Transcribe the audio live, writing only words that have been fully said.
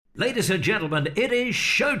Ladies and gentlemen, it is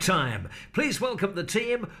showtime. Please welcome the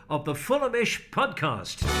team of the Fulhamish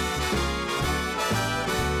podcast.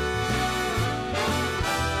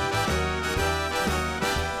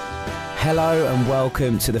 Hello and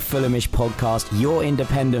welcome to the Fulhamish podcast, your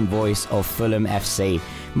independent voice of Fulham FC.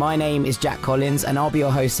 My name is Jack Collins and I'll be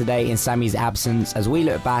your host today in Sammy's absence as we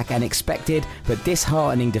look back an expected but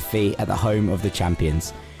disheartening defeat at the home of the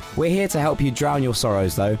champions. We're here to help you drown your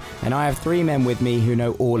sorrows though, and I have three men with me who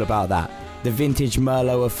know all about that. The vintage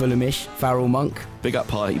Merlot of Fulhamish, Farrell Monk. Big up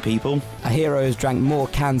party people. A hero who's drank more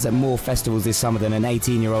cans at more festivals this summer than an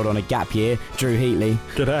 18-year-old on a gap year, Drew Heatley.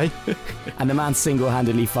 G'day. And the man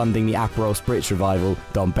single-handedly funding the Aperol Spritz revival,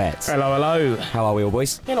 Dom Betts. Hello, hello. How are we all,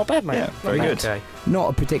 boys? Yeah, not bad, mate. Yeah, very good. Okay. Not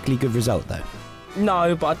a particularly good result though.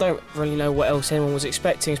 No, but I don't really know what else anyone was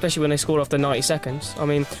expecting, especially when they scored after 90 seconds. I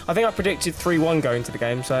mean, I think I predicted 3-1 going into the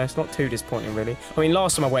game, so it's not too disappointing, really. I mean,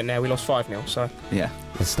 last time I went there, we lost 5-0, so... Yeah.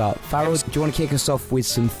 Let's start. Farrell, do you want to kick us off with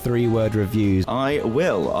some three-word reviews? I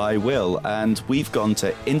will. And we've gone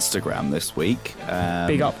to Instagram this week.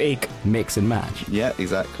 Big up, Ig. Mix and match. Yeah,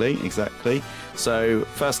 exactly. So,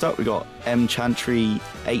 first up, we got M. Chantry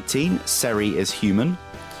 18, Seri is human.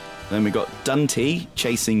 Then we got Dunty,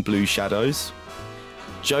 Chasing Blue Shadows.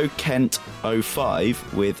 Joe Kent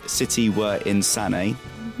 05 with City were insane.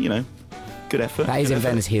 You know, good effort. That is in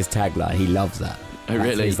fairness his tagline. He loves that. Oh,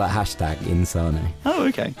 really? He's like hashtag insane. Oh,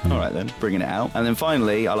 okay. All right then, bringing it out. And then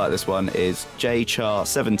finally, I like this one, is J Char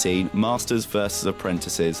 17, Masters versus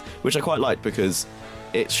Apprentices, which I quite like because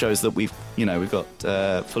it shows that we've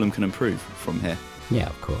got Fulham can improve from here. Yeah,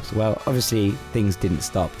 of course. Well, obviously, things didn't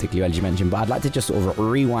start particularly well, as you mentioned, but I'd like to just sort of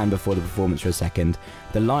rewind before the performance for a second.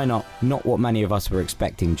 The lineup, not what many of us were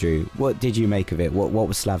expecting, Drew. What did you make of it? What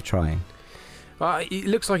was Slav trying? It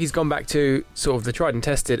looks like he's gone back to sort of the tried and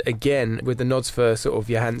tested again with the nods for sort of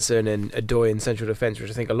Johansson and Adoy in central defence, which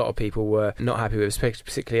I think a lot of people were not happy with,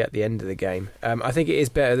 particularly at the end of the game. I think it is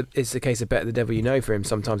better. It's the case of better the devil you know for him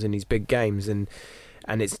sometimes in these big games, and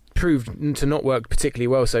it's proved to not work particularly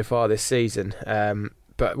well so far this season.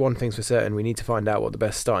 But one thing's for certain, we need to find out what the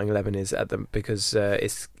best starting 11 is at them, because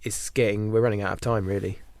we're running out of time,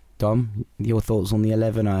 really. Dom, your thoughts on the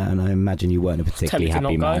 11? And I imagine you weren't a particularly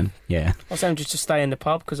happy man. Yeah. I was saying just to stay in the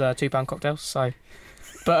pub because £2 cocktails. So,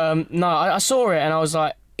 but no, I saw it and I was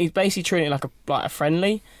like, he's basically treating it like a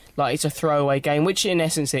friendly. Like it's a throwaway game, which in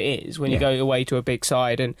essence it is when you go away to a big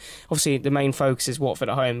side. And obviously the main focus is Watford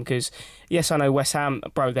at home because, yes, I know West Ham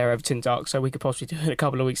broke their Everton duck, so we could possibly do it in a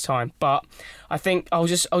couple of weeks' time. But I think I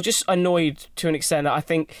was just annoyed to an extent that I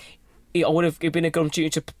think it would have been a good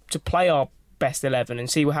opportunity to play our best 11 and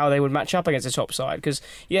see how they would match up against the top side, because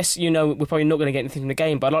yes, we're probably not going to get anything from the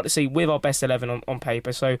game, but I'd like to see with our best 11 on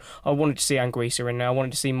paper. So I wanted to see Anguissa in there. I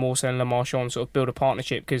wanted to see Mawson and Le Marchand sort of build a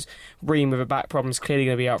partnership, because Ream with a back problem is clearly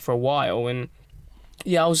going to be out for a while. And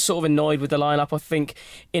yeah, I was sort of annoyed with the lineup. I think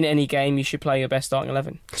in any game you should play your best starting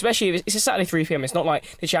 11, especially if it's a Saturday 3 p.m. It's not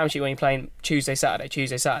like the Championship when you're playing Tuesday,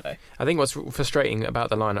 Saturday. I think what's frustrating about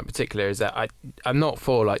the lineup in particular is that I'm not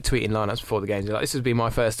for like tweeting lineups before the games. Like, this would be my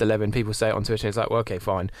first 11. People say it on Twitter, and it's like, well, okay,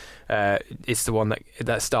 fine. It's the one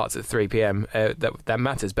that starts at 3 p.m. That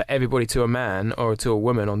matters. But everybody to a man or to a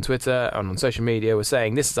woman on Twitter and on social media was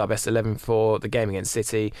saying this is our best 11 for the game against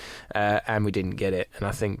City, and we didn't get it. And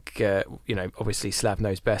I think obviously Slav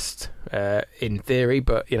knows best in theory,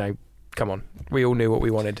 but come on, we all knew what we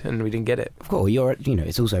wanted and we didn't get it. Of course,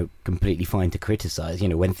 it's also completely fine to criticise.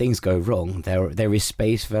 When things go wrong, there is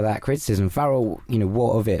space for that criticism. Farrell,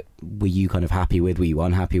 what of it were you kind of happy with? Were you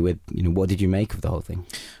unhappy with? What did you make of the whole thing?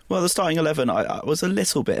 Well, the starting 11, I was a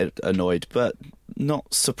little bit annoyed, but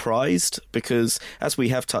not surprised, because as we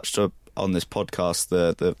have touched on this podcast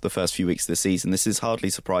the first few weeks of the season, this is hardly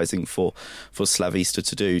surprising for Slavista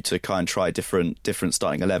to do, to kind of try different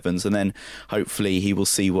starting 11s, and then hopefully he will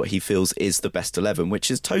see what he feels is the best 11,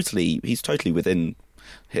 which is he's totally within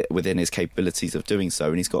his capabilities of doing so,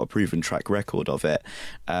 and he's got a proven track record of it.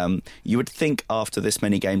 You would think after this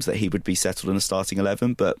many games that he would be settled in a starting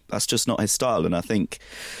 11, but that's just not his style. And I think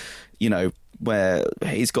where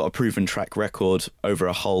he's got a proven track record over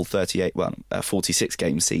a whole 46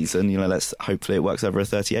 game season, hopefully it works over a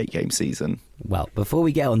 38 game season. Well, before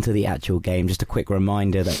we get on to the actual game, just a quick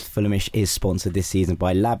reminder that Fulhamish is sponsored this season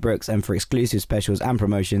by Ladbrokes, and for exclusive specials and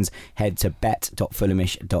promotions, head to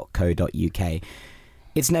bet.fulhamish.co.uk.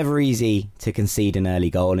 It's never easy to concede an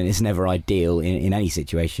early goal, and it's never ideal in any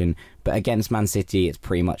situation, but against Man City, it's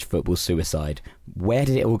pretty much football suicide. Where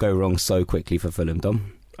did it all go wrong so quickly for Fulham,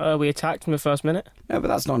 Dom? We attacked in the first minute. No, but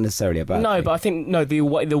that's not necessarily a bad thing. No, but I think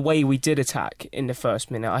the way we did attack in the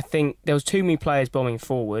first minute, I think there was too many players bombing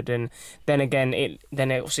forward, and then again,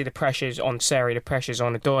 obviously the pressures on Seri, the pressures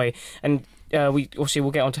on Adoy, and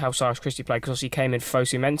we'll get on to how Cyrus Christie played, because obviously he came in for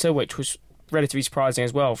Fosu Mensah, which was relatively surprising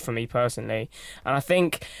as well for me personally. And I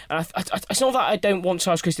think it's not that I don't want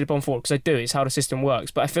Cyrus Christie to bomb forward, because I do. It's how the system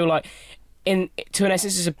works, but I feel like to an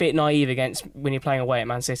essence, it's a bit naive against when you're playing away at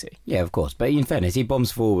Man City. Yeah, of course. But in fairness, he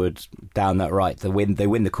bombs forward down that right. They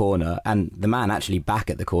win the corner, and the man actually back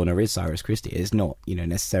at the corner is Cyrus Christie. It's not,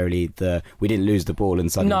 necessarily we didn't lose the ball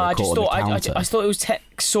and suddenly we're caught on the counter. I thought it was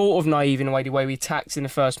sort of naive in a way, the way we attacked in the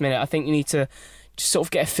first minute. I think you need to just sort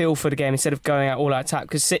of get a feel for the game instead of going out all out attack,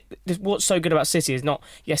 because what's so good about City is not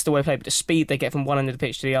the way they play, but the speed they get from one end of the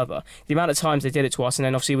pitch to the other. The amount of times they did it to us, and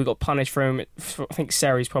then obviously we got punished for him. I think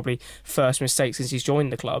Seri's probably first mistake since he's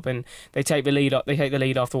joined the club, and they take the lead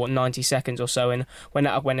after 90 seconds or so, and when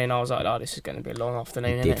that went in, I was like, this is going to be a long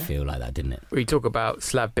afternoon. It did feel like that, didn't it? We talk about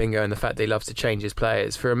Slav Bingo and the fact that he loves to change his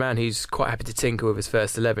players. For a man who's quite happy to tinker with his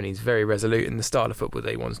first 11, he's very resolute in the style of football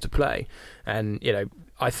that he wants to play, and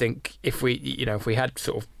I think if we had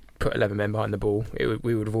sort of put 11 men behind the ball,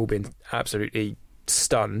 we would have all been absolutely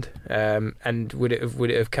stunned. And would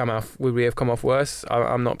we have come off worse?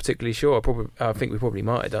 I'm not particularly sure. I think we probably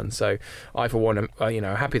might have done. So I, for one, am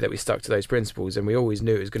happy that we stuck to those principles, and we always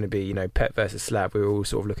knew it was going to be Pep versus Slav. We were all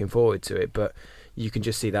sort of looking forward to it, but you can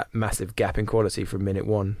just see that massive gap in quality from minute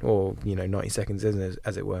one, or 90 seconds,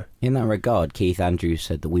 as it were. In that regard, Keith Andrews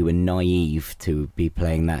said that we were naive to be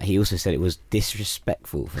playing that. He also said it was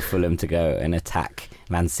disrespectful for Fulham to go and attack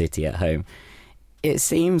Man City at home. It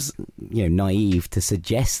seems naive to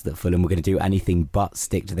suggest that Fulham were going to do anything but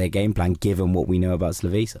stick to their game plan, given what we know about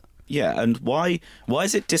Slavisa. Yeah, and why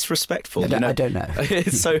is it disrespectful? I don't know.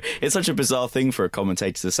 It's such a bizarre thing for a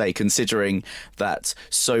commentator to say, considering that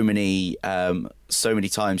so many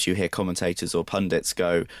times you hear commentators or pundits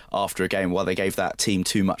go after a game, they gave that team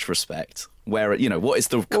too much respect. Where what is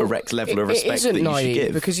the correct level of respect that you should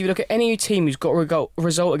give? Because you look at any team who's got a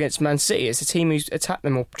result against Man City, it's a team who's attacked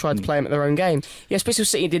them or tried to play them at their own game. Yes, Bristol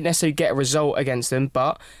City didn't necessarily get a result against them,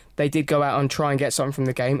 but they did go out and try and get something from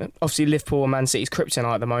the game. Obviously, Liverpool and Man City's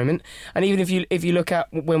kryptonite at the moment. And even if you look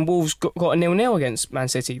at when Wolves got a 0-0 against Man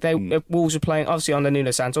City, Wolves were playing, obviously under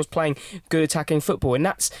Nuno Santos, playing good attacking football. And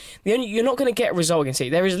that's you're not going to get a result against City.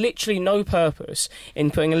 There is literally no purpose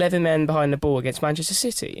in putting 11 men behind the ball against Manchester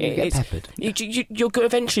City. You get peppered. You're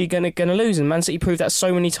eventually going to lose, and Man City proved that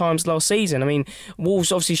so many times last season. I mean,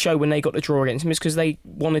 Wolves obviously showed when they got the draw against them, it's because they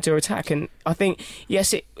wanted to attack. And I think,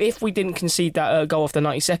 yes, if we didn't concede that goal after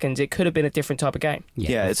 90 seconds, it could have been a different type of game.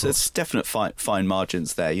 Yeah, it's definite fine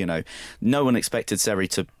margins there. No one expected Seri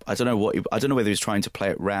to. I don't know whether he was trying to play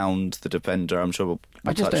it round the defender. I'm sure.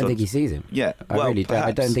 I just don't think he sees him. Yeah, I really don't.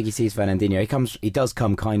 I don't think he sees Fernandinho. He does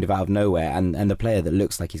come kind of out of nowhere, and the player that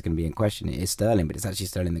looks like he's going to be in question is Sterling, but it's actually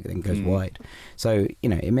Sterling that then goes wide. So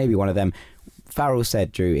it may be one of them. Farrell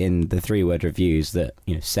said, Drew, in the 3-word reviews that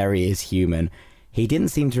Seri is human. He didn't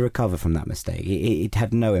seem to recover from that mistake. It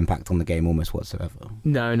had no impact on the game almost whatsoever.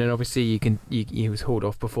 No, and then obviously he was hauled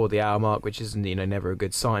off before the hour mark, which is never a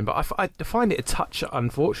good sign. But I find it a touch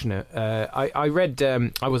unfortunate. I read,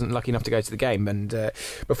 I wasn't lucky enough to go to the game, and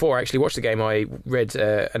before I actually watched the game, I read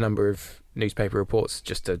a number of newspaper reports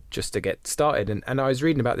just to get started, and I was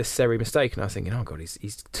reading about this Seri mistake, and I was thinking, oh god,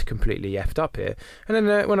 he's completely effed up here. And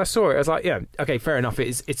then when I saw it, I was like, yeah, okay, fair enough.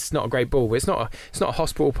 It's not a great ball, but it's not a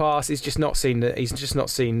hospital pass. He's just not seen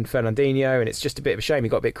Fernandinho, and it's just a bit of a shame. He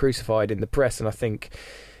got a bit crucified in the press, and I think,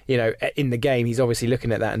 in the game, he's obviously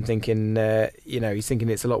looking at that and thinking, he's thinking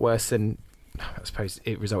it's a lot worse than. I suppose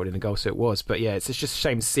it resulted in a goal, so it was. But yeah, it's just a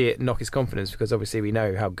shame to see it knock his confidence, because obviously we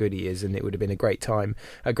know how good he is, and it would have been a great game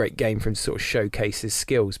for him to sort of showcase his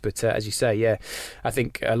skills. But as you say, yeah, I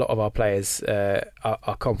think a lot of our players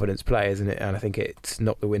are confidence players, and I think it's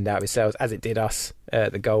knocked the wind out of his sails, as it did us,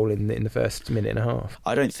 the goal in the first minute and a half.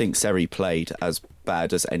 I don't think Seri played as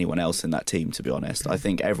bad as anyone else in that team, to be honest. I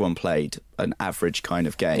think everyone played an average kind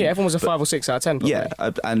of game. Yeah, everyone was a 5 or 6 out of 10 probably.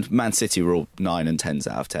 Yeah, and Man City were all 9 and 10s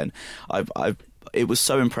out of 10. It was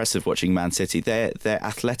so impressive watching Man City. Their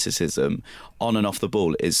athleticism on and off the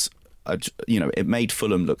ball is, it made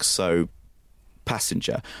Fulham look so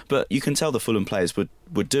passenger. But you can tell the Fulham players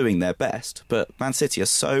were doing their best. But Man City are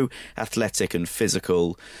so athletic and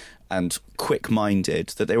physical and quick-minded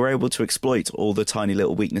that they were able to exploit all the tiny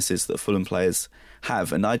little weaknesses that Fulham players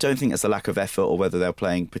have. And I don't think it's a lack of effort or whether they're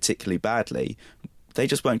playing particularly badly. They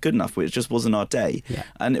just weren't good enough. It just wasn't our day. Yeah.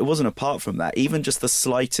 And it wasn't apart from that. Even just the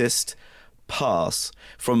slightest pass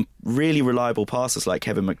from really reliable passers like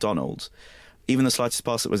Kevin McDonald, even the slightest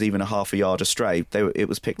pass that was even a half a yard astray, it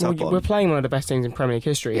was picked up on. We're playing one of the best teams in Premier League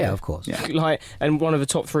history. Yeah, of course. Yeah. And one of the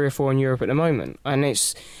top 3 or 4 in Europe at the moment. And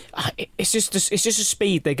it's just a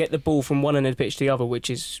speed they get the ball from one end of the pitch to the other, which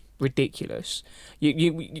is ridiculous.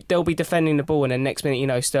 They'll be defending the ball, and then next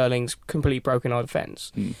minute, Sterling's completely broken our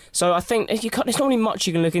defence. So I think there's not really much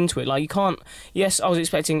you can look into it. Like, you can't. Yes, I was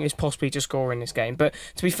expecting us possibly to score in this game, but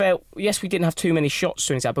to be fair, yes, we didn't have too many shots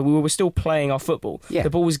during that, but we were still playing our football. Yeah.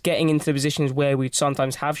 The ball was getting into the positions where we'd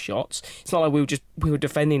sometimes have shots. It's not like we were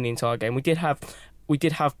defending the entire game. We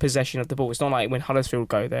did have possession of the ball. It's not like when Huddersfield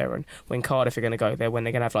go there and when Cardiff are going to go there when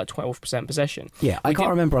they're going to have like 12% possession. Yeah, I can't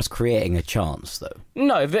remember us creating a chance though.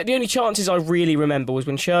 No, the only chances I really remember was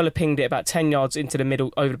when Schürrle pinged it about 10 yards into the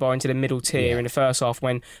middle, over the bar into the middle tier in the first half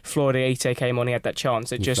when Florida Ite came on. He had that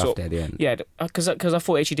chance. It just fluffed it at the end. Yeah, because I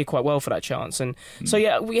thought he actually did quite well for that chance. And so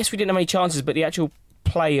yes, we didn't have any chances, but the actual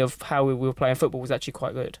play of how we were playing football was actually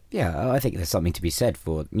quite good. Yeah, I think there's something to be said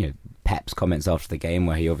for Pep's comments after the game,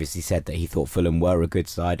 where he obviously said that he thought Fulham were a good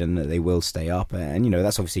side and that they will stay up, and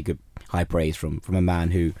that's obviously good high praise from a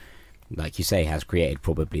man who, like you say, has created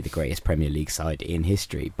probably the greatest Premier League side in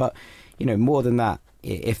history. But more than that,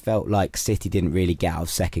 it felt like City didn't really get out of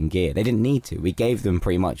second gear. They didn't need to. We gave them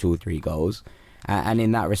pretty much all 3 goals. And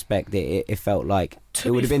in that respect, it felt like it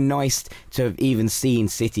would have been nice to have even seen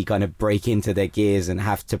City kind of break into their gears and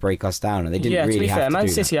have to break us down. And they didn't really have to do that. Man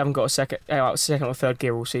City haven't got a second or third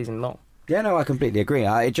gear all season long. Yeah, no, I completely agree.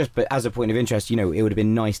 But as a point of interest, it would have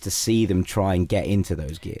been nice to see them try and get into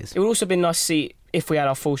those gears. It would also have been nice to see, if we had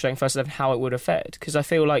our full strength first 11, how it would have fared. Because I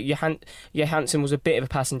feel like Johansson was a bit of a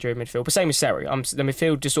passenger in midfield. But same with Seri. The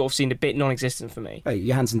midfield just sort of seemed a bit non-existent for me.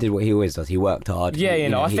 Johansson did what he always does. He worked hard. Yeah,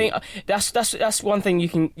 I think that's one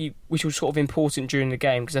thing which was sort of important during the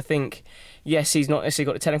game. Because I think, yes, he's not necessarily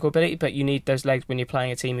got the technical ability, but you need those legs when you're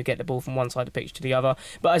playing a team who get the ball from one side of the pitch to the other.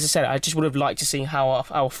 But as I said, I just would have liked to see how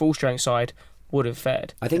our full strength side would have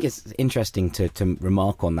fared. I think it's interesting to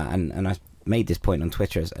remark on that, and I made this point on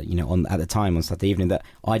Twitter, at the time on Saturday evening, that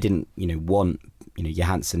I didn't, want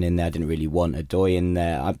Johansson in there. I didn't really want Odoi in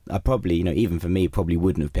there. I probably, even for me, probably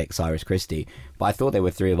wouldn't have picked Cyrus Christie. But I thought they were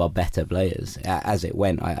 3 of our better players as it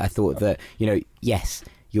went. I thought that, yes,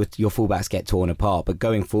 your fullbacks get torn apart, but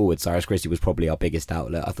going forward, Cyrus Christie was probably our biggest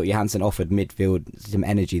outlet. I thought Johansson offered midfield some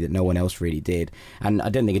energy that no one else really did, and I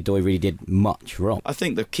don't think Odoi really did much wrong. I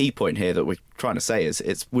think the key point here that we're trying to say is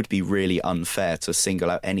it would be really unfair to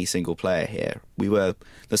single out any single player here. We were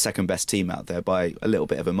the second best team out there by a little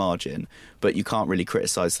bit of a margin, but you can't really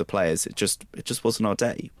criticise the players. It just wasn't our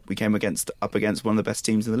day. We came up against one of the best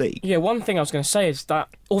teams in the league. Yeah, one thing I was going to say is that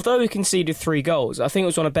although we conceded 3 goals, I think it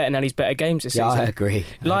was one of Bettinelli's better games this season. Yeah, I agree.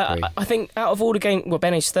 I think out of all the games,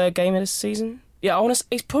 Bennett's 3rd game of the season. Yeah,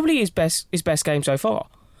 it's probably his best game so far.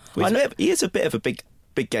 Well, he is a bit of a big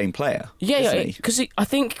game player. Yeah, because I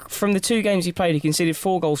think from the 2 games he played, he conceded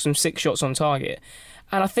 4 goals from 6 shots on target.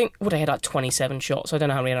 And I think, they had like 27 shots. I don't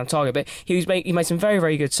know how many he had on target, but he made some very,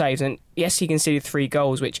 very good saves. And yes, he conceded 3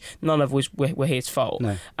 goals, which none of were his fault.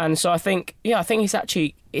 No. And so I think it was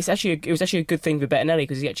actually a good thing for Bettinelli,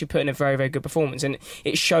 because he actually put in a very, very good performance, and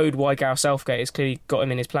it showed why Gareth Southgate has clearly got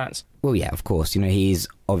him in his plans. Well, yeah, of course. He's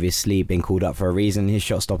obviously been called up for a reason. His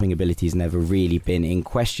shot-stopping ability has never really been in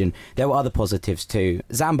question. There were other positives too.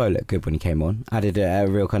 Zambo looked good when he came on. Added a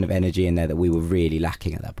real kind of energy in there that we were really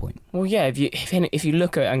lacking at that point. Well, yeah. If you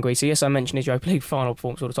look at Anguissa, yes, I mentioned his Europa League final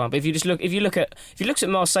performance all the time. But if you look at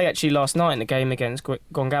Marseille actually last night in the game against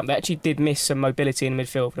Guingamp, they actually did miss some mobility in the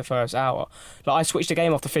midfield for the first hour. Like, I switched the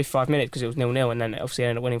game off the 55 minutes because it was 0-0, and then obviously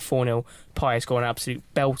ended up winning 4-0. Payet scored an absolute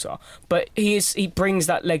belter. But he brings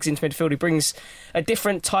that legs into midfield. He brings a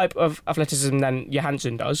different type of athleticism than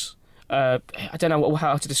Johansson does. I don't know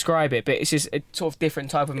how to describe it, but it's just a sort of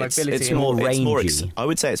different type of mobility. It's more rangy. I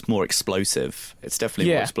would say it's more explosive. It's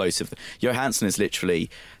definitely more explosive. Johansson is literally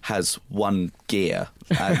has one gear,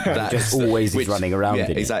 and that just always is running around.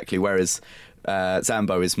 Yeah, exactly. Whereas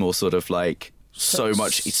Zambo is more sort of like so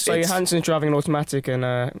much. So Johansson's driving an automatic, and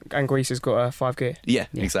Anguissa's got a 5 gear. Yeah,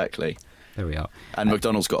 exactly. There we are. And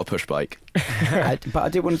McDonald's got a push bike. But I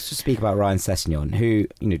did want to speak about Ryan Sessegnon, who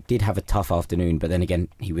did have a tough afternoon, but then again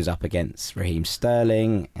he was up against Raheem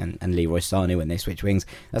Sterling and Leroy Sané when they switch wings.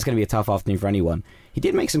 That's going to be a tough afternoon for anyone. He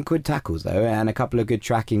did make some good tackles though, and a couple of good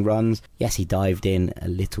tracking runs. Yes, he dived in a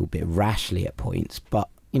little bit rashly at points, but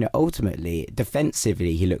ultimately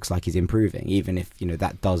defensively he looks like he's improving, even if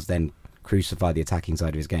that does then crucify the attacking side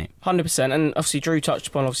of his game. 100%, and obviously Drew touched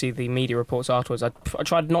upon the media reports afterwards. I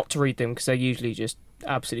tried not to read them because they're usually just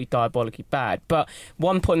absolutely diabolically bad, but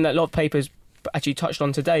one point that a lot of papers actually touched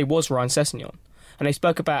on today was Ryan Sessegnon. And they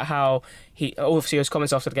spoke about how he obviously his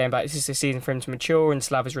comments after the game about this is the season for him to mature, and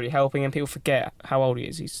Slav is really helping. And people forget how old he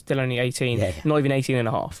is. He's still only 18, not even 18 and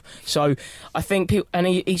a half. So I think people, and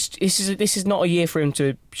this is not a year for him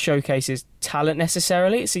to showcase his talent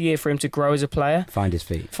necessarily. It's a year for him to grow as a player, find his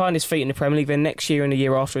feet in the Premier League. Then next year and the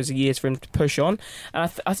year after is a year for him to push on.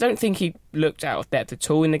 And I don't think he looked out of depth at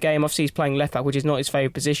all in the game. Obviously he's playing left back, which is not his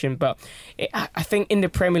favourite position, but I think in the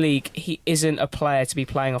Premier League he isn't a player to be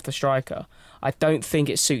playing off the striker. I don't think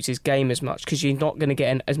it suits his game as much because you're not going to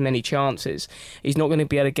get as many chances. He's not going to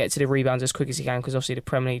be able to get to the rebounds as quick as he can because obviously the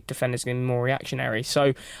Premier League defenders are going to be more reactionary.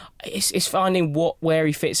 So it's finding where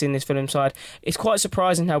he fits in this Fulham side. It's quite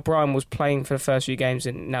surprising how Brian was playing for the first few games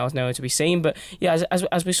and now is nowhere to be seen. But yeah,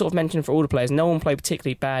 as we sort of mentioned for all the players, no one played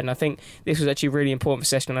particularly bad, and I think this was actually really important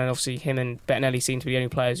for Sessegnon, and obviously him and Bettinelli seemed to be the only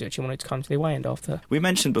players who actually wanted to come to the away end after. We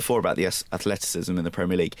mentioned before about the athleticism in the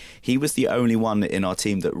Premier League. He was the only one in our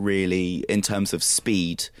team that really, in terms of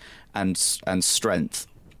speed and strength,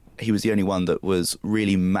 he was the only one that was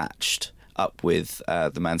really matched up with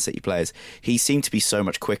the Man City players. He seemed to be so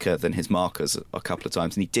much quicker than his markers a couple of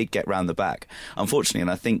times, and he did get round the back. Unfortunately,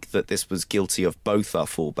 and I think that this was guilty of both our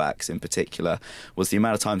full-backs in particular, was the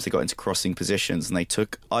amount of times they got into crossing positions and they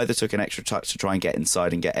either took an extra touch to try and get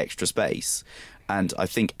inside and get extra space, and I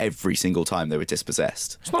think every single time they were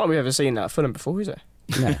dispossessed. It's not like we've ever seen that at Fulham before, is it?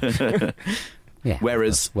 No. Yeah,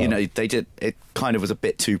 whereas they did, it kind of was a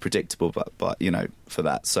bit too predictable, but for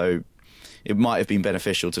that, so it might have been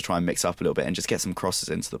beneficial to try and mix up a little bit and just get some crosses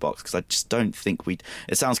into the box, because I just don't think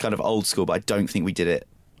it sounds kind of old school, but I don't think we did it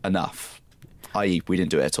enough, i.e. we didn't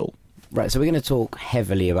do it at all. Right, so we're going to talk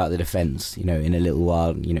heavily about the defence, in a little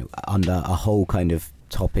while, under a whole kind of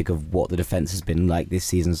topic of what the defence has been like this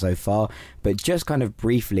season so far. But just kind of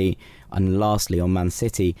briefly, and lastly on Man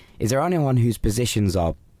City, is there anyone whose positions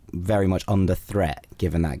are very much under threat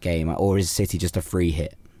given that game, or is City just a free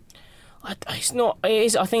hit? It's not. It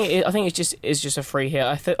is. I think it's just a free hit.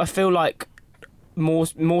 I feel like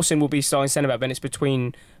Mawson will be starting centre back, but it's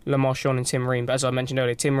between Le Marchand and Tim Ream. But as I mentioned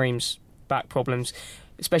earlier, Tim Ream's back problems,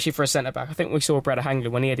 especially for a centre back. I think we saw Brede Hangler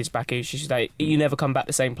when he had his back issues. You never come back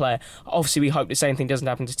the same player. Obviously, we hope the same thing doesn't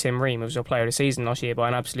happen to Tim Ream, who was our player of the season last year by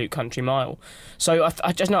an absolute country mile. So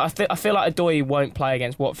I feel like Adoy won't play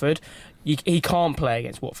against Watford. He can't play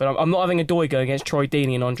against Watford. I'm not having Adoy go against Troy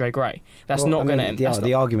Deeney and Andre Gray. That's not going to end.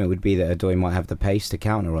 The argument would be that Adoy might have the pace to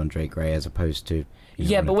counter Andre Gray as opposed to.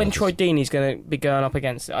 But when Troy Deeney's going to be going up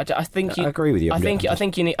against it, I agree with you. I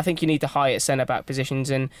think you need the higher centre back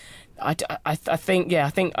positions, and I think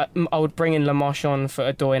I would bring in Le Marchand for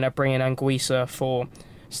Adoy, and I'd bring in Anguissa for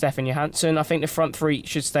Stefan Johansson. I think the front three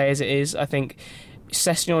should stay as it is. I think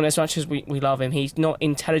Sessegnon, as much as we love him, he's not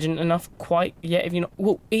intelligent enough quite yet.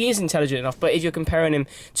 He is intelligent enough, but if you're comparing him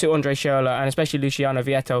to Andre Schürrle and especially Luciano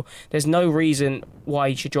Vietto, there's no reason why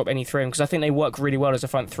you should drop any three of them, because I think they work really well as a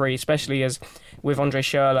front three, especially as with Andre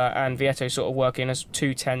Schürrle and Vietto sort of working as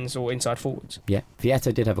 2 10s or inside forwards. Yeah,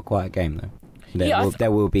 Vietto did have a quiet game though.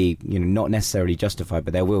 There will be, not necessarily justified,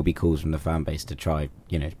 but there will be calls from the fan base to try,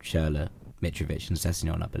 Schürrle, Mitrovic and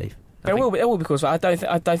Sessegnon, I believe. There will be calls, but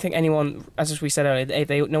I don't think anyone, as we said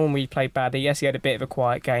earlier, no one really played badly. Yes, he had a bit of a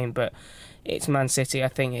quiet game, but it's Man City. I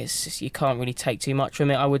think you can't really take too much from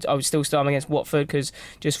it. I would still start him against Watford because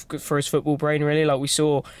just for his football brain, really, like we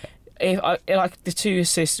saw. Like the 2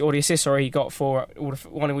 assists, or the assist he got for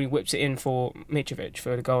one when he whips it in for Mitrovic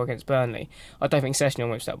for the goal against Burnley. I don't think Sessegnon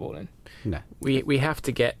whips that ball in. No, we have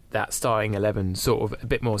to get that starting 11 sort of a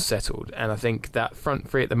bit more settled, and I think that front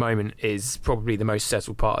three at the moment is probably the most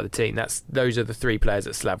settled part of the team. Those are the 3 players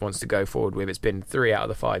that Slav wants to go forward with. It's been 3 out of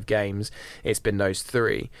the 5 games. It's been those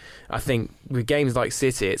 3. I think with games like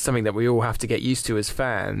City, it's something that we all have to get used to as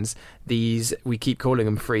fans. We keep calling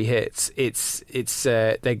them free hits.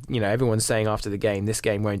 Everyone's saying after the game, this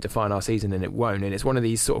game won't define our season, and it won't. And it's one of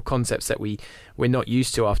these sort of concepts that we're not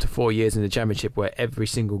used to after 4 years in the Championship, where every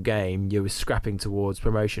single game you're scrapping towards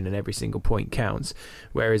promotion and every single point counts.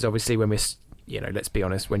 Whereas obviously when we're, let's be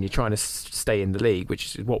honest, when you're trying to stay in the league,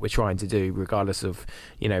 which is what we're trying to do, regardless of,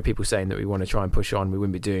 people saying that we want to try and push on, we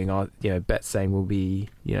wouldn't be doing our, bets saying we'll be,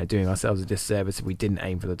 doing ourselves a disservice if we didn't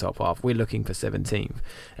aim for the top half. We're looking for 17th.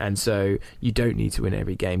 And so you don't need to win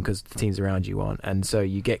every game because the teams around you aren't. And so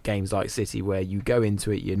you get games like City where you go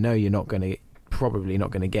into it, you're probably not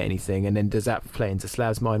going to get anything, and then does that play into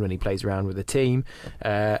Slav's mind when he plays around with the team?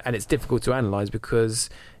 And it's difficult to analyse because,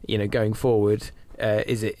 going forward,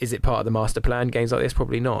 is it part of the master plan? Games like this,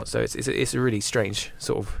 probably not. So it's a really strange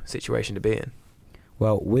sort of situation to be in.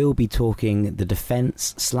 Well, we'll be talking the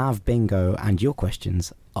defence, Slav bingo, and your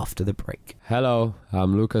questions after the break. Hello,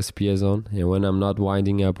 I'm Lucas Piazon, and when I'm not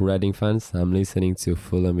winding up Reading fans, I'm listening to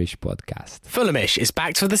Fulhamish podcast. Fulhamish is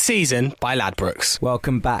backed for the season by Ladbrokes.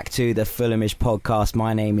 Welcome back to the Fulhamish podcast.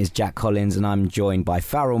 My name is Jack Collins and I'm joined by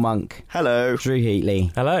Farrell Monk. Hello. Drew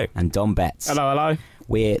Heatley. Hello. And Dom Betts. Hello.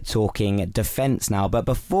 We're talking defence now, but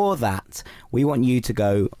before that, we want you to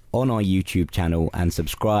go on our YouTube channel and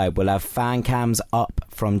subscribe. We'll have fan cams up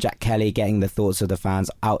from Jack Kelly getting the thoughts of the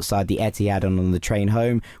fans outside the Etihad and on the train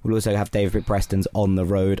home. We'll also have David Preston's On the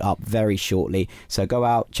Road up very shortly. So go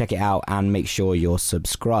out, check it out, and make sure you're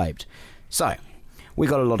subscribed. So, we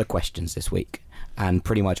got a lot of questions this week, and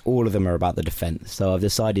pretty much all of them are about the defence. So I've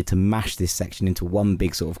decided to mash this section into one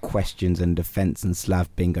big sort of questions and defence and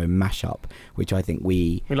Slav bingo mashup, which I think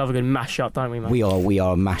we love a good mashup, don't we, mate? We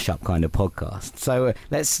are a mashup kind of podcast. So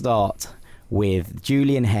let's start with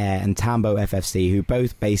Julian Hare and Tambo FFC, who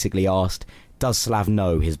both basically asked, does Slav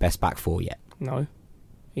know his best back four yet? No.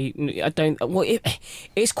 I don't. Well,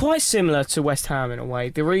 it's quite similar to West Ham in a way.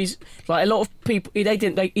 The reason, like a lot of people,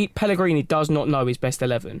 Pellegrini does not know his best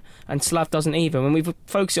 11, and Slav doesn't either. When we've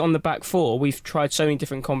focused on the back four, we've tried so many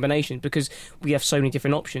different combinations because we have so many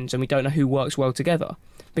different options, and we don't know who works well together.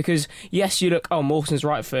 Because yes, you look, Mawson's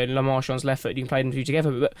right foot and Le Marchand's left foot. You can play them two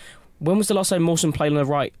together, but when was the last time Mawson played on the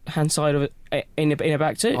right hand side of it in a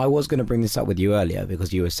back two? I was going to bring this up with you earlier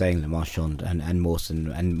because you were saying Le Marchand and Mawson,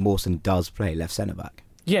 and Mawson does play left centre back.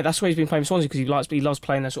 Yeah, that's where he's been playing for Swansea because he loves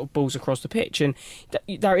playing those sort of balls across the pitch, and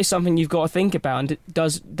that is something you've got to think about. And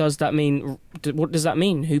does that mean, what does that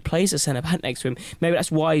mean? Who plays a centre back next to him? Maybe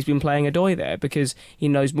that's why he's been playing Odoi there, because he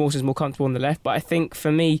knows Mawson's more comfortable on the left. But I think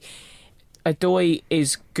for me, Odoi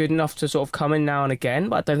is good enough to sort of come in now and again,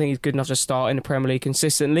 but I don't think he's good enough to start in the Premier League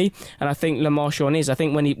consistently. And I think Le Marchand is. I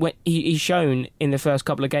think when he's shown in the first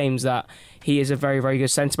couple of games that he is a very, very good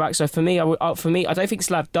centre back. So for me, I don't think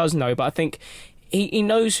Slav does know, but I think he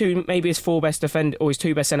knows who maybe his four best defender or his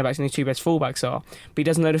two best centre backs and his two best fullbacks are, but he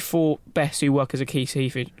doesn't know the four best who work as a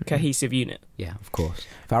cohesive unit. Yeah, of course.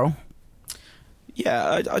 Farrell?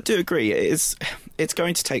 Yeah, I do agree. It's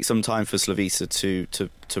going to take some time for Slavisa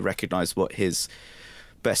to recognise what his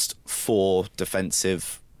best four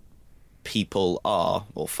defensive people are,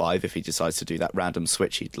 or five if he decides to do that random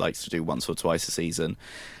switch he likes to do once or twice a season.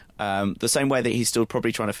 The same way that he's still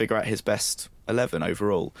probably trying to figure out his best 11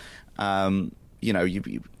 overall.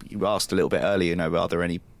 You asked a little bit earlier, are there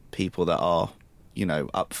any people that are,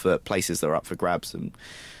 up for places that are up for grabs? And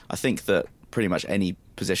I think that pretty much any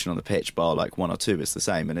position on the pitch, bar like one or two, is the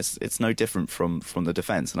same, and it's no different from the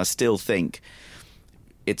defence. And I still think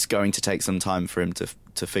it's going to take some time for him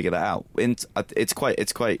to figure that out. It's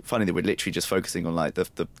quite funny that we're literally just focusing on like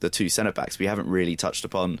the two centre backs. We haven't really touched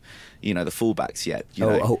upon the full backs yet. We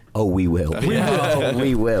will. We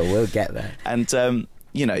will. We'll get there. And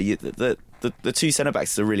the two centre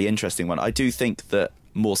backs is a really interesting one. I do think that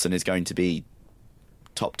Mawson is going to be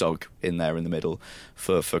top dog in there in the middle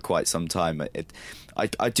for quite some time.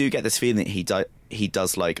 I do get this feeling that he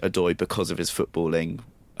does like Odoi because of his footballing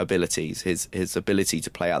abilities, his ability to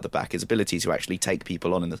play out the back, his ability to actually take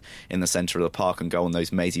people on in the centre of the park and go on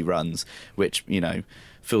those mazy runs, which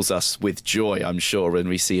fills us with joy, I'm sure, when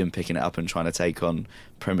we see him picking it up and trying to take on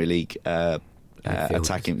Premier League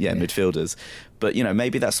attacking midfielders. But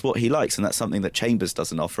maybe that's what he likes, and that's something that Chambers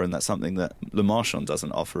doesn't offer, and that's something that Le Marchand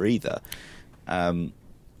doesn't offer either.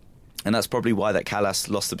 And that's probably why that Callas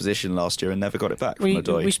lost the position last year and never got it back from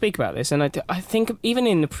Odoi. We speak about this, and I think even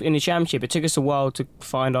in the Championship, it took us a while to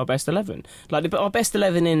find our best 11. Like our best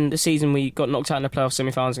 11 in the season we got knocked out in the playoff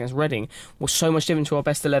semi-finals against Reading was so much different to our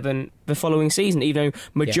best 11 the following season, even though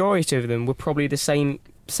majority of them were probably the same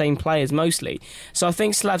players mostly. So I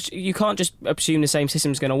think you can't just assume the same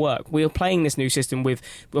system is going to work. We are playing this new system with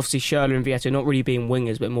obviously Schürrle and Vietto not really being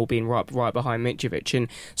wingers but more being right behind Mitrovic, and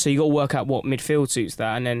so you got to work out what midfield suits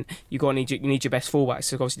that, and then you need your best fullbacks,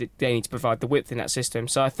 so obviously they need to provide the width in that system.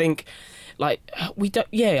 So I think I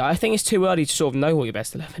think it's too early to sort of know what your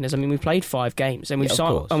best 11 is. I mean, we played 5 games and we've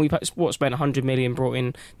spent 100 million, brought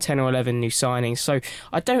in 10 or 11 new signings. So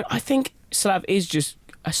I think Slav is just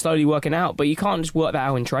slowly working out, but you can't just work that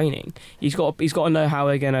out in training. He's got to know how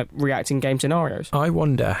they're going to react in game scenarios. I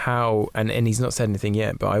wonder how, and he's not said anything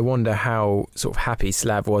yet, but I wonder how sort of happy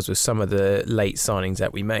Slav was with some of the late signings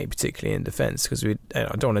that we made, particularly in defence, because I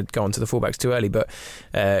don't want to go on to the fullbacks too early, but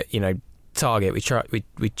Target,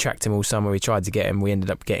 we tracked him all summer. We tried to get him. We ended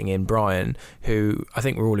up getting in Brian, who I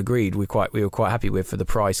think we're all agreed we were quite happy with for the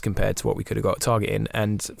price compared to what we could have got Target in.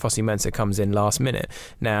 And Fossey Mensah comes in last minute.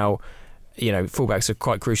 Now, fullbacks are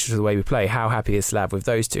quite crucial to the way we play. How happy is Slav with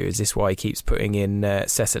those two? Is this why he keeps putting in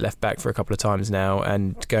Sess at left back for a couple of times now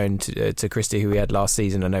and going to Christie, who he had last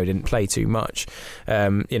season? I know didn't play too much.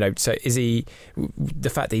 So is he, the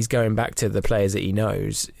fact that he's going back to the players that he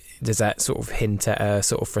knows, does that sort of hint at a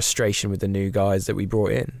sort of frustration with the new guys that we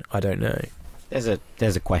brought in? I don't know. There's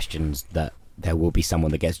a question that there will be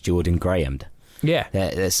someone that gets Jordan Graham'd. Yeah,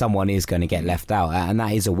 that someone is going to get left out, and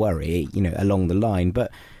that is a worry, along the line.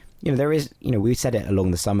 But there is, we said it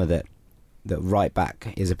along the summer that right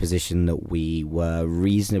back is a position that we were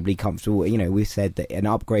reasonably comfortable. We said that an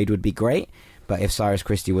upgrade would be great, but if Cyrus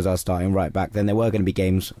Christie was our starting right back, then there were going to be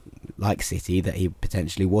games like City that he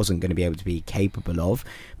potentially wasn't going to be able to be capable of.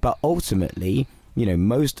 But ultimately,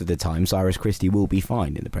 most of the time Cyrus Christie will be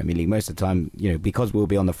fine in the Premier League. Most of the time, because we'll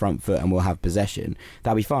be on the front foot and we'll have possession,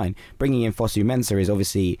 that'll be fine. Bringing in Fosu Mensah is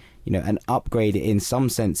obviously, an upgrade in some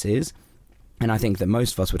senses. And I think that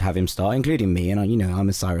most of us would have him start, including me. And I'm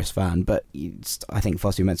a Cyrus fan, but I think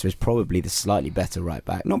Fosu Mensah is probably the slightly better right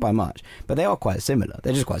back, not by much, but they are quite similar.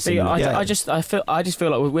 They're just quite similar. I just feel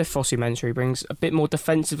like with Fosu Mensah, he brings a bit more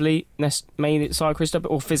defensively, mainly Cyrus,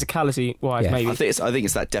 or physicality wise, maybe. I think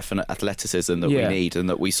it's that definite athleticism that we need and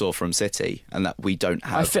that we saw from City, and that we don't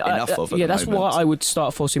have enough of. Yeah, that's why I would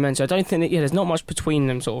start Fosu Mensah. I don't think that there's not much between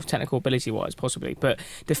them, sort of technical ability wise, possibly, but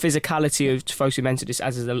the physicality of Fosu Mensah just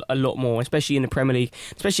adds a lot more, especially in the Premier League,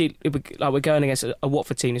 especially like we're going against a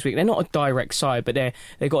Watford team this week. They're not a direct side, but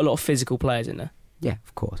they've got a lot of physical players in there. Yeah,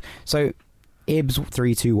 of course. So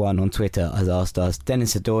Ibs321 on Twitter has asked us,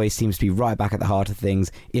 Dennis Adoy seems to be right back at the heart of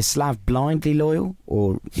things. Is Slav blindly loyal,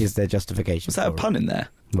 or is there justification? Was that a pun in there?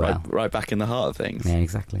 Wow. Right back in the heart of things. Yeah,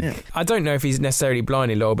 exactly. Yeah. I don't know if he's necessarily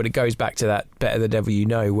blindly loyal, but it goes back to that better the devil you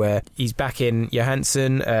know, where he's back in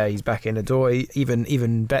Johansson, he's back in Adoy,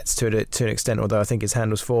 even Betts to an extent, although I think his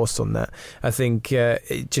hand was forced on that. I think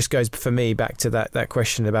it just goes for me back to that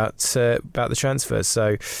question about the transfers.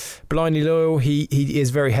 So blindly loyal, he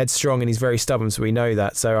is very headstrong and he's very stubborn, so we know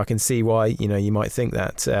that. So I can see why you might think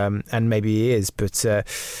that, and maybe he is, but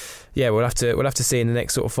we'll have to see in the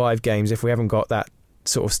next sort of 5 games if we haven't got that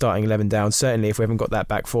sort of starting 11 down. Certainly if we haven't got that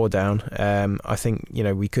back 4 down, I think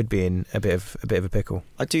we could be in a bit of a pickle.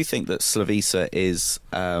 I do think that Slavisa is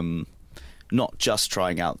not just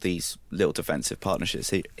trying out these little defensive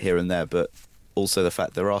partnerships here and there, but also the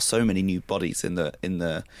fact there are so many new bodies in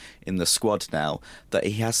the squad now that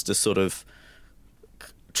he has to sort of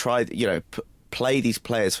try play these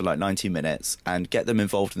players for like 90 minutes and get them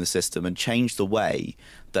involved in the system and change the way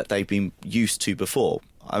that they've been used to before.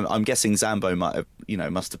 I'm guessing Zambo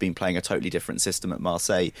must have been playing a totally different system at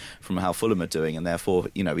Marseille from how Fulham are doing, and therefore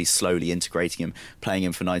he's slowly integrating him, playing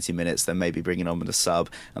him for 90 minutes, then maybe bringing on with a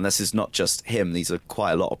sub. And this is not just him; these are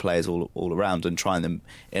quite a lot of players all around, and trying them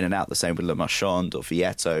in and out. The same with Le Marchand or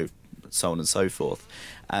Vieto, so on and so forth.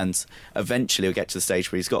 And eventually, he'll get to the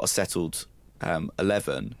stage where he's got a settled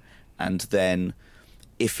 11, and then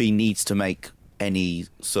if he needs to make any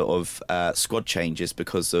sort of squad changes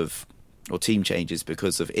or team changes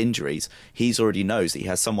because of injuries, he's already knows that he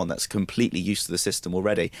has someone that's completely used to the system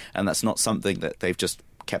already, and that's not something that they've just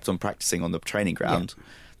kept on practicing on the training ground. Yeah.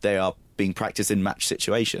 They are being practiced in match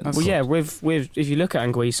situations. Well, yeah, with if you look at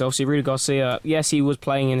Anguissa, obviously Rudy Garcia, yes, he was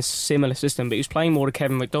playing in a similar system, but he was playing more the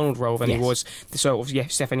Kevin McDonald role than he was the sort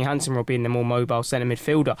of Stefan Johansson role, being the more mobile centre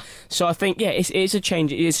midfielder. So I think it's a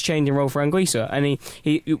change. It is a change in role for Anguissa, and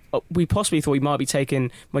we possibly thought he might be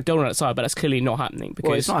taking McDonald outside, but that's clearly not happening.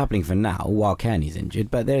 Because it's not happening for now while Kearney's injured,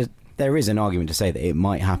 but there is an argument to say that it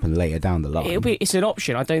might happen later down the line. It's an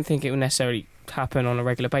option. I don't think it will necessarily happen on a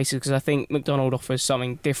regular basis, because I think McDonald offers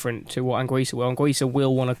something different to what Anguissa will. Anguissa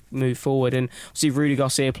will want to move forward, and see Rudy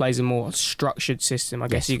Garcia plays a more structured system, I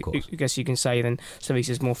guess you can say, than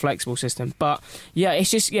Slavisa's more flexible system. But yeah,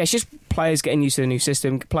 it's just players getting used to the new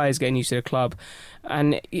system, players getting used to the club,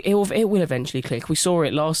 and it will eventually click. We saw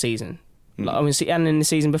it last season. And in the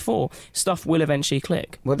season before, stuff will eventually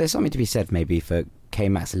click. Well, there's something to be said maybe for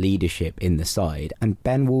K-Mac's leadership in the side, and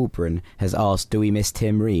Ben Walbron has asked, do we miss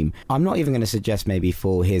Tim Ream? I'm not even going to suggest maybe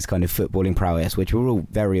for his kind of footballing prowess, which we're all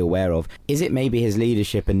very aware of. Is it maybe his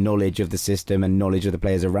leadership and knowledge of the system and knowledge of the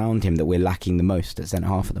players around him that we're lacking the most at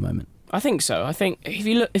centre-half at the moment? I think so. I think if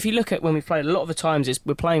you look at when we played, a lot of the times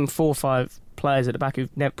we're playing 4 or 5 players at the back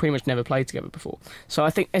who've pretty much never played together before. So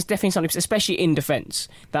I think there's definitely something, especially in defence,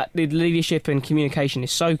 that the leadership and communication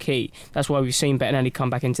is so key. That's why we've seen Bettinelli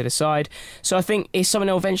come back into the side. So I think it's something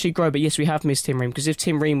that will eventually grow. But yes, we have missed Tim Ream, because if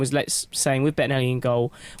Tim Ream was, let's say, with Bettinelli in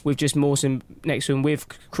goal, with just Mawson next to him, with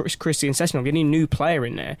Christie and Sessegnon, getting a new player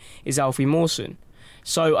in there is Alfie Mawson.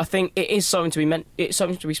 So I think it is something to be it's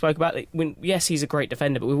something to be spoke about. Yes, he's a great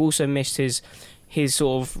defender, but we've also missed his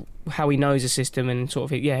sort of how he knows the system and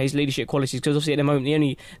sort of his leadership qualities. Because obviously at the moment the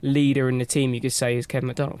only leader in the team you could say is Kevin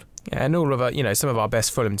McDonald. Yeah, and all of our, some of our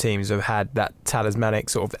best Fulham teams have had that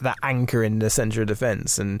talismanic sort of that anchor in the centre of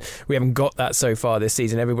defence, and we haven't got that so far this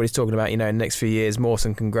season. Everybody's talking about, in the next few years,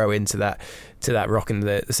 Mawson can grow into that rock in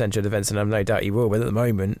the centre of defence, and I've no doubt he will. But at the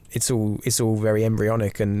moment, it's all very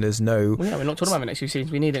embryonic, and there's no. Well, yeah, we're not talking about the next few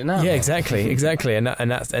seasons. We need it now. Yeah, exactly,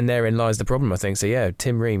 and therein lies the problem, I think. So yeah,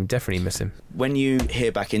 Tim Ream, definitely miss him. When you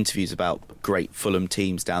hear back interviews about great Fulham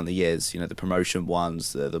teams down the years, the promotion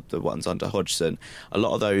ones, the ones under Hodgson, a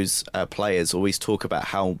lot of those players always talk about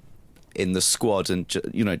how in the squad, and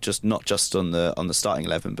just not just on the starting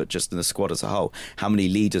 11, but just in the squad as a whole, how many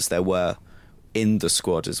leaders there were in the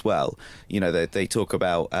squad as well. They talk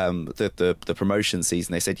about the promotion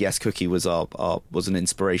season. They said yes, Cookie was was an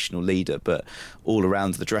inspirational leader, but all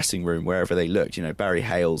around the dressing room, wherever they looked, Barry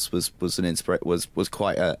Hales was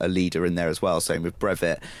quite a leader in there as well. Same with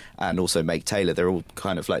Brevitt and also Meg Taylor. They're all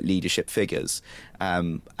kind of like leadership figures,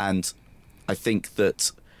 and I think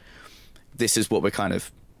that this is what we're kind of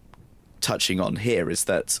touching on here, is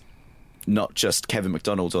that not just Kevin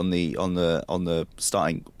McDonald in the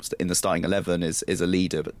starting 11 is a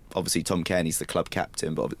leader, but obviously Tom Cairney's the club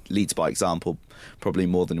captain, but leads by example probably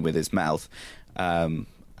more than with his mouth. And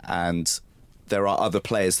there are other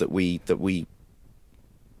players that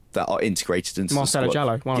are integrated into Marcelo the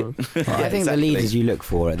squad. Jallo, one of them. I think the leaders you look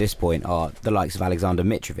for at this point are the likes of Alexander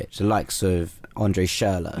Mitrovic, the likes of Andre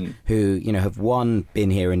Schürrle, who have been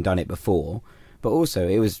here and done it before, but also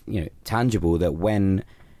it was tangible that when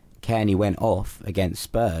Cairney went off against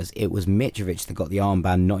Spurs, it was Mitrovic that got the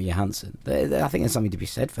armband, not Johansson. I think there's something to be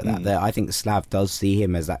said for that. I think Slav does see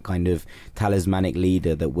him as that kind of talismanic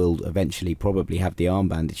leader that will eventually probably have the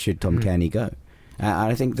armband should Tom Cairney go.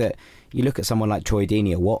 And I think that you look at someone like Troy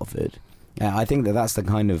Deeney at Watford, I think that's the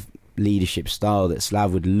kind of leadership style that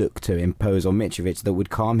Slav would look to impose on Mitrovic, that would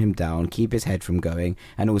calm him down, keep his head from going,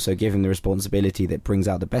 and also give him the responsibility that brings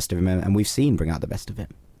out the best of him, and we've seen bring out the best of him.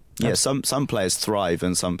 Yeah, some players thrive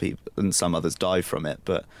and some others die from it,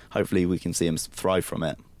 but hopefully we can see them thrive from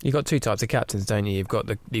it. You've got two types of captains, don't you? You've got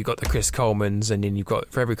the Chris Colemans, and then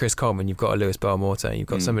for every Chris Coleman you've got a Lewis Belmorte. You've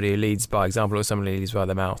got somebody who leads by example or somebody who leads by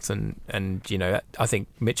the mouth, and I think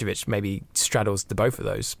Mitrovic maybe straddles the both of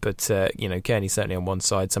those, but Cairney's certainly on one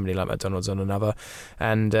side, somebody like McDonald's on another,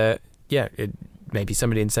 and maybe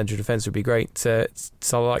somebody in central defence would be great. So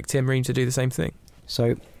like Tim Ream to do the same thing.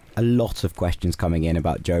 So a lot of questions coming in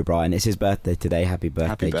about Joe Bryan. It's his birthday today. Happy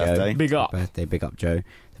birthday, Joe. Big up. Big up, Joe.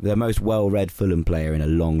 The most well-read Fulham player in a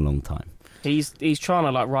long, long time. He's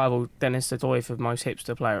trying to rival Dennis Todoy for most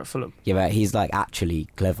hipster player at Fulham. Yeah, but he's actually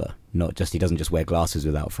clever. Not just, he doesn't just wear glasses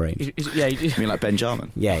without frames. You mean like Ben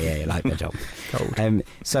Jarman? Yeah, like Ben Jarman.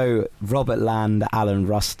 So Robert Land, Alan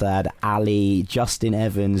Rustad, Ali, Justin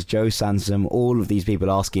Evans, Joe Sansom, all of these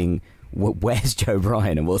people asking, where's Joe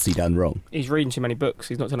Bryan and what's he done wrong? He's reading too many books.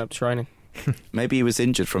 He's not turning up to training. Maybe he was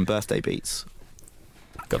injured from birthday beats.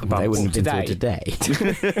 Got the bumps. They wouldn't have been today.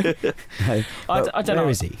 I don't know. Where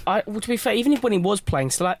is he? To be fair, even when he was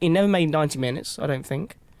playing, he never made 90 minutes, I don't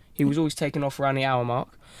think. He was always taken off around the hour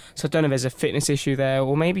mark. So I don't know if there's a fitness issue there,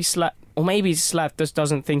 or maybe Slav just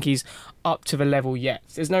doesn't think he's up to the level yet.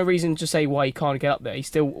 There's no reason to say why he can't get up there. He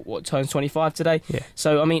still turns 25 today. Yeah.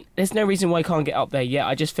 So I mean, there's no reason why he can't get up there yet.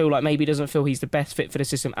 I just feel like maybe he doesn't feel he's the best fit for the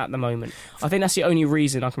system at the moment. I think that's the only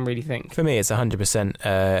reason I can really think. For me, it's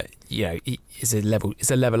 100%.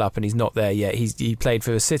 It's a level up, and he's not there yet. He played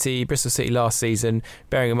for Bristol City last season.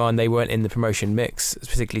 Bearing in mind they weren't in the promotion mix,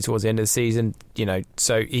 particularly towards the end of the season.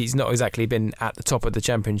 So he's not exactly been at the top of the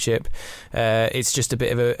Championship. It's just a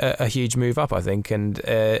bit of a huge move up, I think, and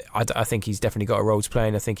I think he's definitely got a role to play,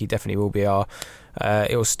 and I think he definitely will be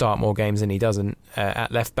he'll start more games than he doesn't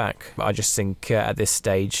at left back. But I just think at this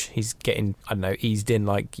stage he's getting, eased in,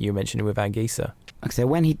 like you mentioned with Anguissa. So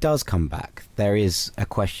when he does come back, there is a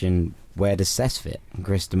question: where does Cess fit?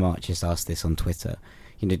 Chris DeMarchis asked this on Twitter.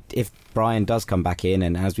 If Bryan does come back in,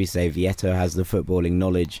 and as we say, Vietto has the footballing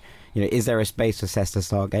knowledge, is there a space for Cess to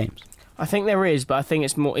start games? I think there is, but I think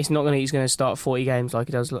it's more. It's not going. He's going to start 40 games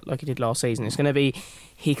like he did last season. It's going to be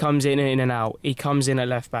he comes in and out. He comes in at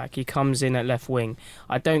left back. He comes in at left wing.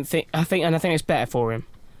 I think it's better for him,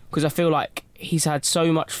 because I feel like he's had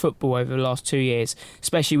so much football over the last 2 years,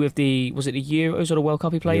 especially with the Euros or the World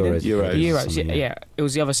Cup he played in? Euros. Yeah. It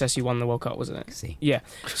was the other Cess who won the World Cup, wasn't it? See. Yeah.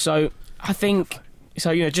 So I think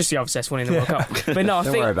So just the other winning the World Cup. But no, I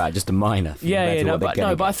Don't think worry about it, just a minor.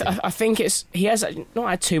 I think he has not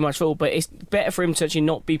had too much football, but it's better for him to actually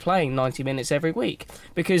not be playing 90 minutes every week,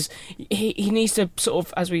 because he needs to sort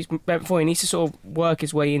of, as we said before, he needs to sort of work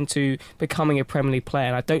his way into becoming a Premier League player.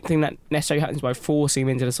 And I don't think that necessarily happens by forcing him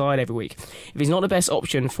into the side every week. If he's not the best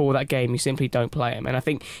option for that game, you simply don't play him. And I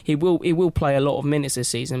think he will play a lot of minutes this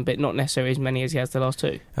season, but not necessarily as many as he has the last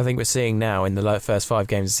two. I think we're seeing now in the first 5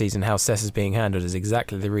 games of the season how Cesc is being handled is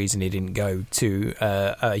exactly the reason he didn't go to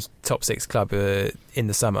a top 6 club in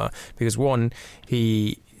the summer, because one,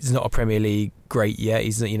 he is not a Premier League great yet.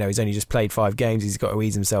 He's only just played 5 games. He's got to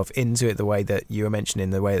ease himself into it the way that you were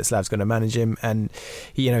mentioning, the way that Slav's going to manage him, and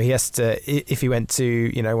he has to. If he went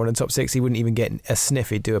to one of the top 6, he wouldn't even get a sniff.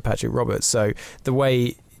 He'd do a Patrick Roberts. So the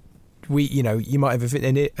way you might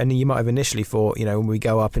have initially thought, when we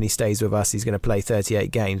go up and he stays with us, he's going to play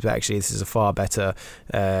 38 games. But actually, this is a far better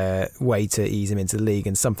way to ease him into the league,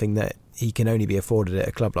 and something that he can only be afforded at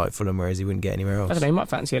a club like Fulham, whereas he wouldn't get anywhere else. I don't know, he might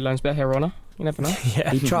fancy a loan spell here or not. You never know.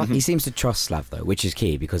 Yeah. He seems to trust Slav, though, which is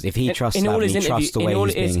key, because if he trusts Slav, he trusts the way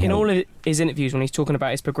he's being held. In all of his interviews, when he's talking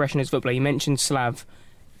about his progression as footballer, he mentioned Slav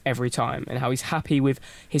every time, and how he's happy with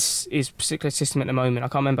his particular system at the moment. I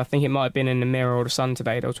can't remember, I think it might have been in the Mirror or the Sun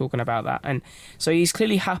today, they were talking about that, and so he's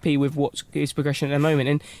clearly happy with what's his progression at the moment.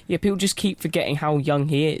 And people just keep forgetting how young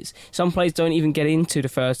he is. Some players don't even get into the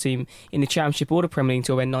first team in the Championship or the Premier League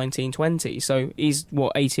until they're 19, 20, so he's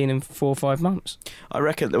 18 in 4 or 5 months. I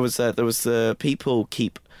reckon there was people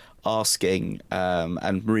keep asking,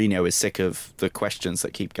 and Mourinho is sick of the questions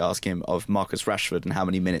that keep asking him of Marcus Rashford and how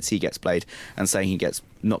many minutes he gets played, and saying he gets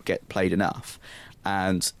not get played enough,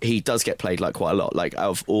 and he does get played quite a lot.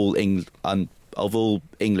 Of all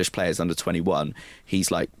English players under 21, he's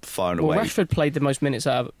far and away. Well, Rashford played the most minutes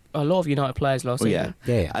out of a lot of United players last season.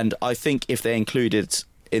 Yeah. And I think if they included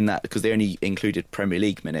in that, because they only included Premier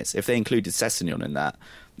League minutes, if they included Sessegnon in that,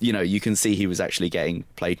 you can see he was actually getting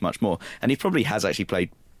played much more, and he probably has actually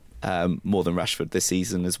played more than Rashford this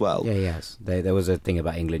season as well. Yeah, yes. There was a thing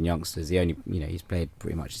about England youngsters. He only, he's played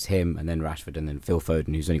pretty much as him, and then Rashford, and then Phil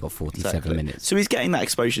Foden, who's only got 47 minutes. So he's getting that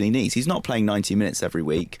exposure he needs. He's not playing 90 minutes every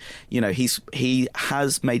week. He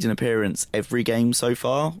has made an appearance every game so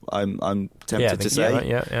far. I'm tempted to say.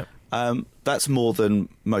 Yeah. That's more than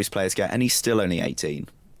most players get, and he's still only 18.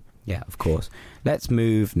 Yeah, of course. Let's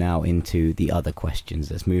move now into the other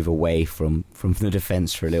questions. Let's move away from the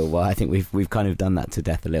defence for a little while. I think we've kind of done that to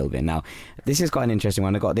death a little bit now. This is quite an interesting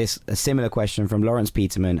one. I got a similar question from Lawrence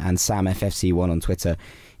Peterman and Sam FFC1 on Twitter.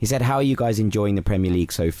 He said, "How are you guys enjoying the Premier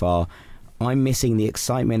League so far? I'm missing the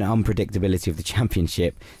excitement and unpredictability of the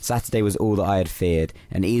Championship. Saturday was all that I had feared.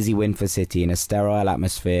 An easy win for City in a sterile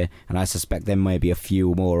atmosphere, and I suspect there may be a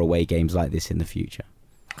few more away games like this in the future."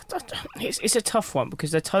 It's a tough one,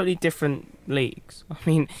 because they're totally different leagues. I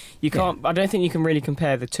mean, you can't. I don't think you can really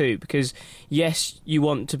compare the two, because yes, you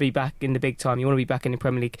want to be back in the big time. You want to be back in the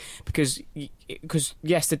Premier League because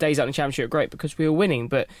yes, the days out in the Championship are great because we were winning,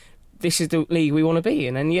 but this is the league we want to be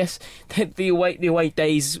in. And yes, the away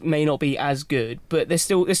days may not be as good, but they're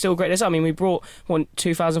still great. I mean, we brought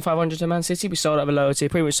 2,500 to Man City. We sold out the lower tier,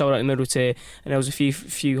 pretty much sold out the middle tier, and there was a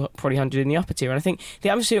few probably 100 in the upper tier. And I think the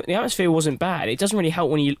atmosphere wasn't bad. It doesn't really help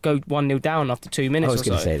when you go 1-0 down after 2 minutes. I was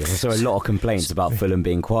going to say this. I saw a lot of complaints about Fulham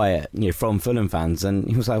being quiet, from Fulham fans, and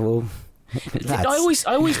he was like, "Well, I always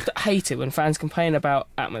hate it when fans complain about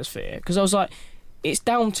atmosphere, because I was like, it's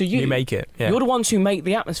down to you. You make it. Yeah. You're the ones who make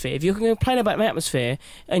the atmosphere. If you're going to complain about the atmosphere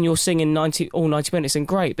and you're singing 90 minutes, then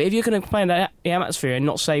great. But if you're going to complain about the atmosphere and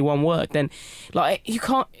not say one word, then you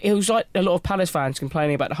can't. It was like a lot of Palace fans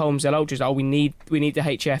complaining about the Holmesdale Ultras. Oh, we need the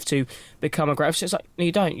HF to become a great. So it's like, no,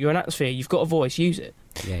 you don't. You're an atmosphere. You've got a voice. Use it.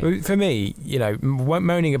 Yeah. For me,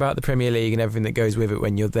 moaning about the Premier League and everything that goes with it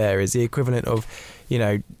when you're there is the equivalent of,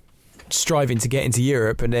 striving to get into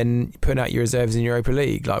Europe and then putting out your reserves in Europa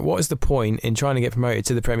League. What is the point in trying to get promoted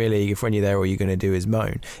to the Premier League if when you're there all you're going to do is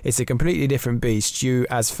moan? It's a completely different beast. You,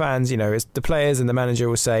 as fans, as the players and the manager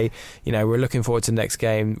will say, we're looking forward to the next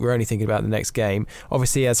game. We're only thinking about the next game.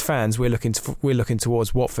 Obviously, as fans, we're looking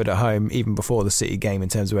towards Watford at home even before the City game in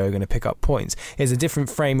terms of where we're going to pick up points. There's a different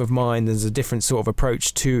frame of mind. There's a different sort of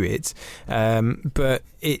approach to it, but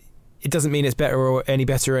it doesn't mean it's better or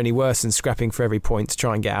any worse than scrapping for every point to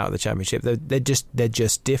try and get out of the Championship. They're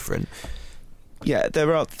just different. Yeah,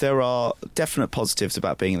 there are definite positives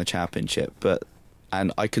about being in the Championship, but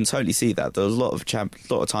And I can totally see that. There was a lot of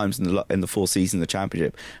times in the 4 seasons of the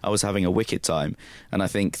Championship, I was having a wicked time, and I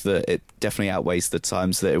think that it definitely outweighs the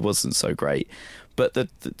times that it wasn't so great. But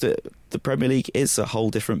the Premier League is a whole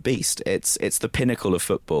different beast. It's the pinnacle of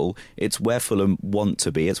football. It's where Fulham want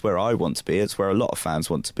to be. It's where I want to be. It's where a lot of fans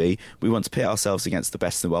want to be. We want to pit ourselves against the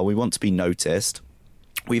best in the world. We want to be noticed.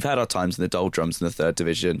 We've had our times in the doldrums in the 3rd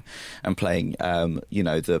division and playing, in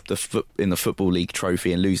the Football League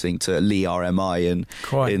trophy and losing to Lee RMI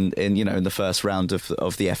in the first round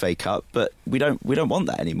of the FA Cup. But we don't want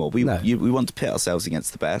that anymore. We want to pit ourselves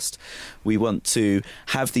against the best. We want to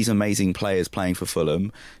have these amazing players playing for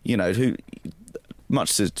Fulham. Who,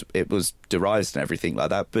 much as it was derised and everything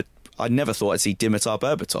like that, but I never thought I'd see Dimitar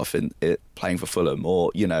Berbatov playing for Fulham, or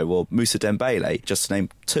Moussa Dembele, just to name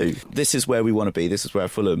 2. This is where we want to be. This is where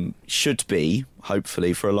Fulham should be,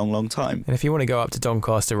 hopefully, for a long, long time. And if you want to go up to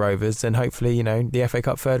Doncaster Rovers, then hopefully, the FA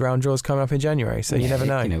Cup 3rd round draw's coming up in January, so you never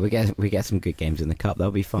know. We get some good games in the Cup,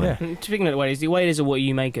 that'll be fine. Yeah. And speaking of the Wailers are what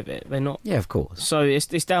you make of it. They're not... Yeah, of course. So it's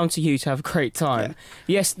down to you to have a great time.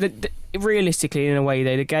 Yeah. Yes, realistically, in a way,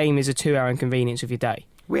 the game is a 2-hour inconvenience of your day.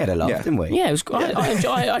 We had a laugh, didn't we? Yeah, it was. I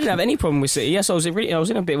didn't have any problem with City. Yes, I was in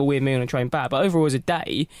a bit of a weird mood on a train back, but overall as a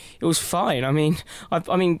day, it was fine. I mean,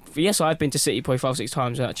 yes, I've been to City probably 5 or 6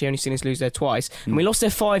 times. Actually, only seen us lose there twice, and we lost there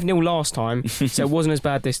 5-0 last time, so it wasn't as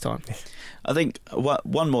bad this time. I think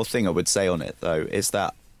one more thing I would say on it though is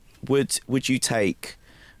that would you take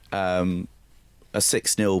a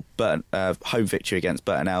 6-0 home victory against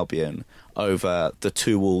Burton Albion over the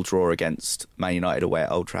 2-2 draw against Man United away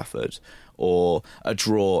at Old Trafford? Or a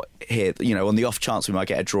draw here, on the off chance we might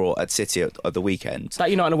get a draw at City at the weekend. That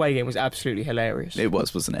United away game was absolutely hilarious. It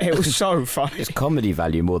was, wasn't it? It was so funny. It's comedy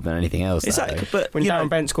value more than anything else. Exactly. But when Darren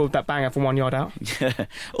Bent scored that banger from 1 yard out. Yeah.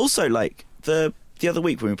 Also, the other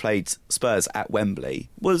week when we played Spurs at Wembley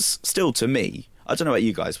was still, to me, I don't know about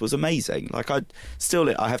you guys, was amazing. I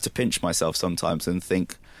have to pinch myself sometimes and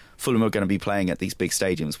think Fulham are going to be playing at these big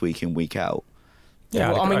stadiums week in, week out.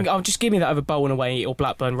 Yeah, I'll just give me that over Bolton away or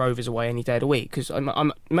Blackburn Rovers away any day of the week, because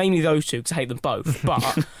I'm mainly those two because I hate them both.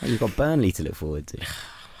 But you've got Burnley to look forward to.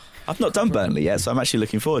 I've not done Burnley yet, so I'm actually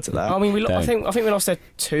looking forward to that. I mean, I think we lost there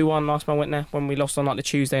 2-1 last time I went there, when we lost on the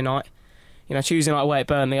Tuesday night. Tuesday night away at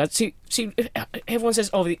Burnley. I see. Everyone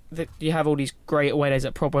says, you have all these great away days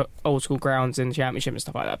at proper old school grounds in the Championship and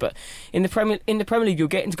stuff like that. But in the Premier League, you're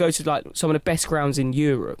getting to go to some of the best grounds in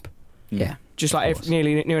Europe. Yeah. Just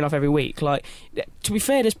near enough every week. To be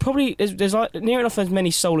fair, there's near enough as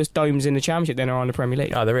many soulless domes in the Championship than there are in the Premier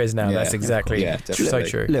League. Oh, there is now. Yeah, that's exactly so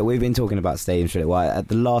true. Look, we've been talking about stadiums for a while.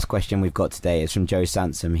 The last question we've got today is from Joe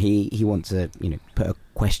Sansom. He wants to put a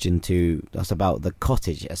question to us about the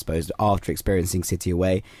Cottage, I suppose, after experiencing City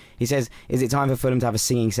away. He says, is it time for Fulham to have a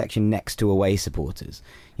singing section next to away supporters?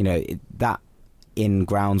 That in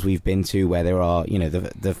grounds we've been to where there are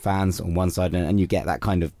the fans on one side and you get that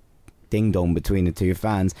kind of ding-dong between the two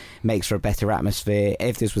fans makes for a better atmosphere.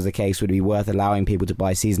 If this was the case, would it be worth allowing people to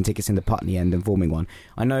buy season tickets in the Putney End and forming one?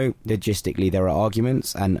 I know logistically there are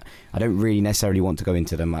arguments, and I don't really necessarily want to go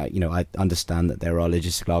into them. I understand that there are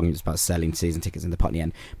logistical arguments about selling season tickets in the Putney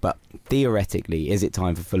End, but theoretically, is it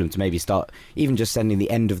time for Fulham to maybe start even just sending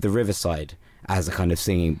the end of the Riverside as a kind of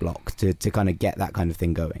singing block to kind of get that kind of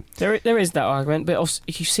thing going? There is that argument, but also,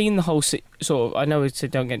 if you've seen the whole sort of, I know it's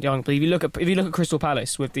don't get young, but if you look at Crystal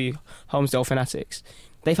Palace with the Holmesdale Fanatics,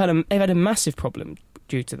 they've had a massive problem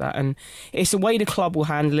due to that, and it's the way the club will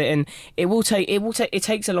handle it, and it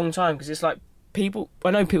takes a long time, because it's like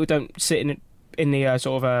I know people don't sit in the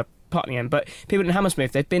sort of Putney End, but people in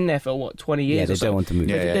Hammersmith, they've been there for 20 years. Yeah, they don't want to move.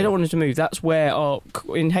 They don't want to move. That's where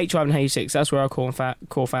in H5 and H6, that's where our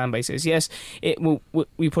core fan base is. Yes, you'll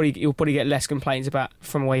probably get less complaints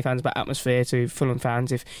from away fans about atmosphere to Fulham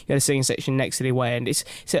fans if you had a singing section next to the away end. It's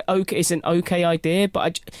an okay idea,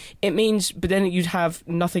 but but then you'd have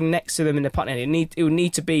nothing next to them in the Putney End. It would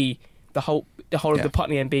need to be the whole of the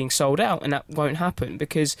Putney End being sold out, and that won't happen,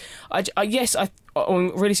 because realistically,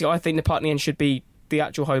 I think the Putney End should be the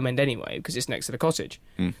actual home end anyway, because it's next to the Cottage.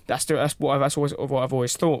 That's what I've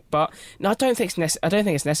always thought. But no, I don't think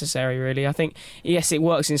it's necessary, really. I think, yes, it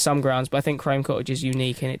works in some grounds, but I think Crane Cottage is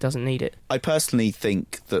unique and it doesn't need it. I personally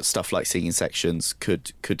think that stuff like singing sections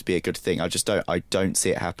could be a good thing. I don't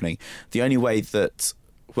see it happening. The only way that,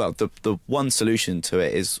 well, the one solution to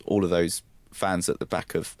it is all of those fans at the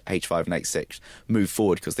back of H5 and H6 move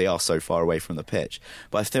forward, because they are so far away from the pitch.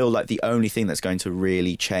 But I feel like the only thing that's going to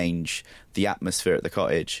really change the atmosphere at the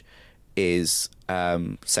Cottage is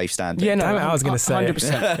safe standing. Yeah, no, I was going to say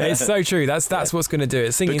 100%. It's so true. That's what's going to do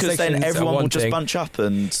it. Singing because then sections everyone are one will just thing. bunch up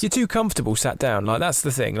and You're too comfortable sat down. Like, that's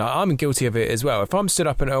the thing. Like, I'm guilty of it as well. If I'm stood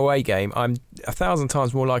up in an away game, I'm 1,000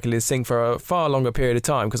 times more likely to sing for a far longer period of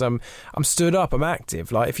time because I'm stood up, I'm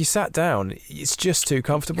active. Like, if you sat down, it's just too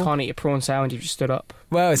comfortable. You can't eat a prawn sandwich if you stood up.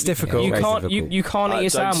 Well, it's difficult. You very can't. difficult. You can't eat a Don't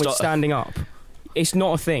sandwich stop. standing up. It's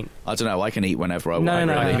not a thing. I don't know. I can eat whenever I No, want.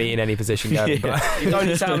 no, I no. can eat in any position, Gavin, but You don't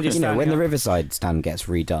eat sandwiches. You know, when standing the up. Riverside stand gets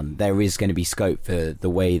redone, there is going to be scope for the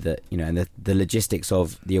way that, you know, and the logistics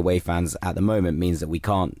of the away fans at the moment means that we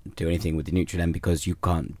can't do anything with the neutral end because you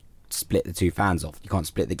can't split the two fans off. You can't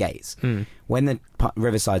split the gates. When the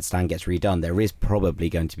Riverside stand gets redone, there is probably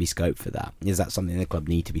going to be scope for that. Is that something the club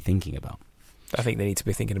need to be thinking about? I think they need to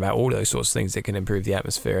be thinking about all those sorts of things that can improve the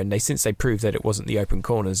atmosphere. And since they proved that it wasn't the open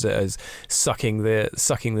corners that is sucking the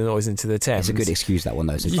noise into the Thames. It's a good excuse, that one,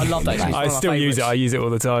 though. So I love that excuse. I One of my still use it. favourites. I use it all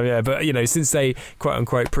the time. Yeah, but you know, since they quote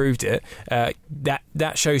unquote proved it,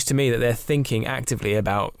 that shows to me that they're thinking actively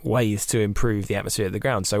about ways to improve the atmosphere at the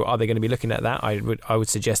ground. So, are they going to be looking at that? I would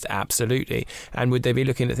suggest absolutely. And would they be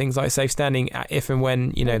looking at things like safe standing if and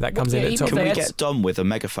when that comes in at top? Can They we had- get Dom with a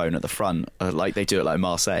megaphone at the front, like they do at like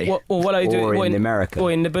Marseille? What I do, Or what in America.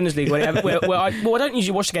 or in the Bundesliga, where I don't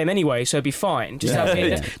usually watch the game anyway, so it'd be fine. Just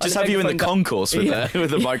Just have you in the concourse with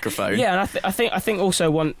the microphone. Yeah, and I think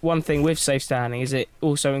also one thing with safe standing is it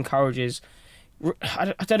also encourages.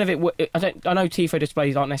 I don't know if I know tifo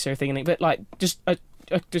displays aren't necessarily a thing, but like just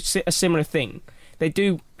a similar thing. They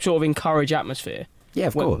do sort of encourage atmosphere. Yeah,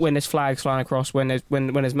 of course. When there's flags flying across, when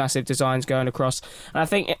there's massive designs going across, and I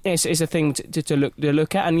think it's a thing to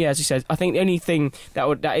look at. And yeah, as you said, I think the only thing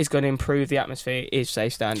that is going to improve the atmosphere is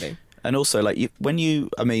safe standing. And also, like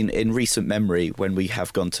in recent memory, when we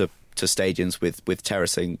have gone to stadiums with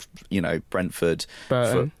terracing, Brentford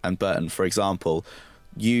and Burton, for example,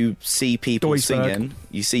 you see people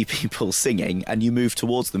Duisburg. singing, and you move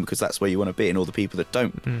towards them because that's where you want to be. And all the people that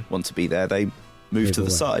don't want to be there, they move to the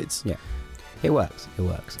away. sides. Yeah. It works.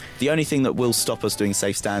 The only thing that will stop us doing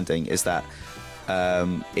safe standing is that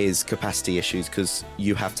is capacity issues, because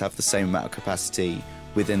you have to have the same amount of capacity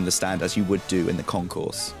within the stand as you would do in the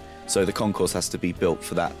concourse. So the concourse has to be built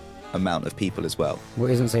for that amount of people as well.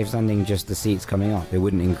 Well, isn't safe standing just the seats coming up? It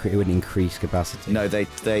wouldn't increase capacity. No,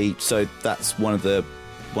 they so that's one of the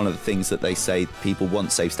things that they say people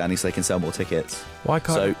want safe standing so they can sell more tickets. Why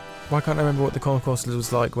can't I remember what the concourse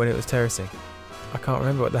was like when it was terracing? I can't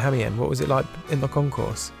remember what the Hammy End. What was it like in the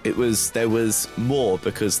concourse? There was more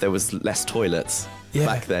because there was less toilets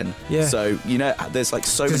back then. Yeah. So there's like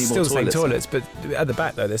so many more still the same toilets. toilets, but at the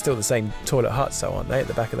back though, they're still the same toilet huts, so aren't they? At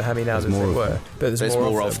the back of the Hammy now, as There's they more of were. them. But There's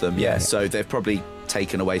more of them. Yeah. So they've probably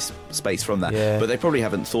taken away space from that. Yeah. But they probably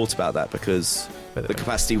haven't thought about that because the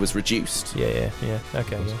capacity was reduced. Yeah.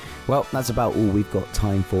 Okay. Yeah. Well, that's about all we've got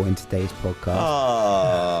time for in today's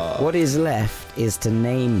podcast. What is left is to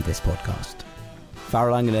name this podcast.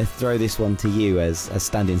 Farrell, I'm going to throw this one to you as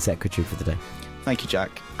stand-in secretary for the day. Thank you,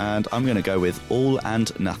 Jack. And I'm going to go with All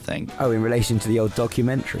and Nothing. Oh, in relation to the old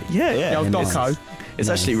documentary? Yeah. The old doco. It's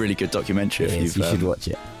actually a really good documentary It if is, you've you should watch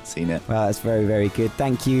it. seen it. Well, that's very, very good.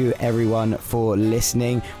 Thank you, everyone, for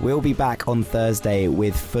listening. We'll be back on Thursday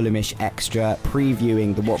with Fulhamish Extra,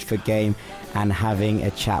 previewing the Watford game and having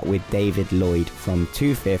a chat with David Lloyd from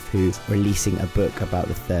 2/5, who's releasing a book about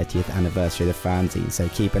the 30th anniversary of the fanzine. So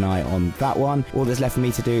keep an eye on that one. All that's left for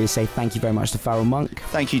me to do is say thank you very much to Farrell Monk.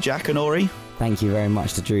 Thank you, Jack and Ori. Thank you very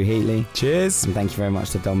much to Drew Heatley. Cheers. And thank you very much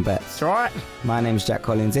to Dom Betts. It's all right. My name's Jack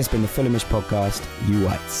Collins. This has been the Fulhamish Podcast. You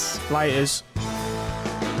Whites. Laters.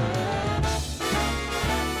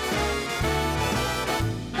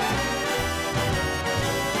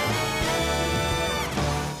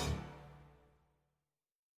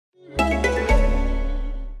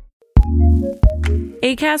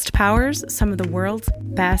 Acast powers some of the world's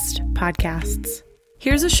best podcasts.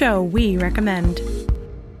 Here's a show we recommend.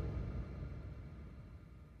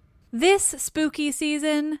 This spooky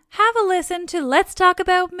season, have a listen to Let's Talk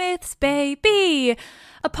About Myths, Baby,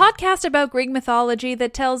 a podcast about Greek mythology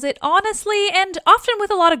that tells it honestly and often with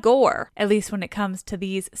a lot of gore, at least when it comes to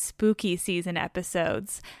these spooky season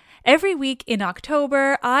episodes. Every week in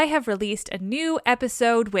October, I have released a new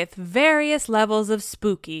episode with various levels of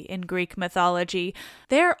spooky in Greek mythology.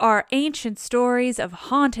 There are ancient stories of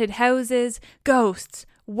haunted houses, ghosts,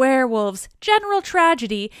 werewolves, general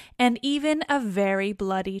tragedy, and even a very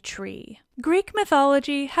bloody tree. Greek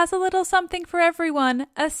mythology has a little something for everyone,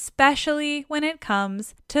 especially when it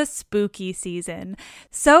comes to spooky season.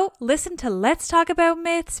 So listen to Let's Talk About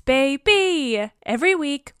Myths, Baby, every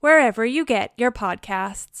week wherever you get your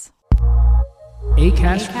podcasts.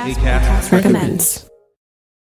 Acast recommends.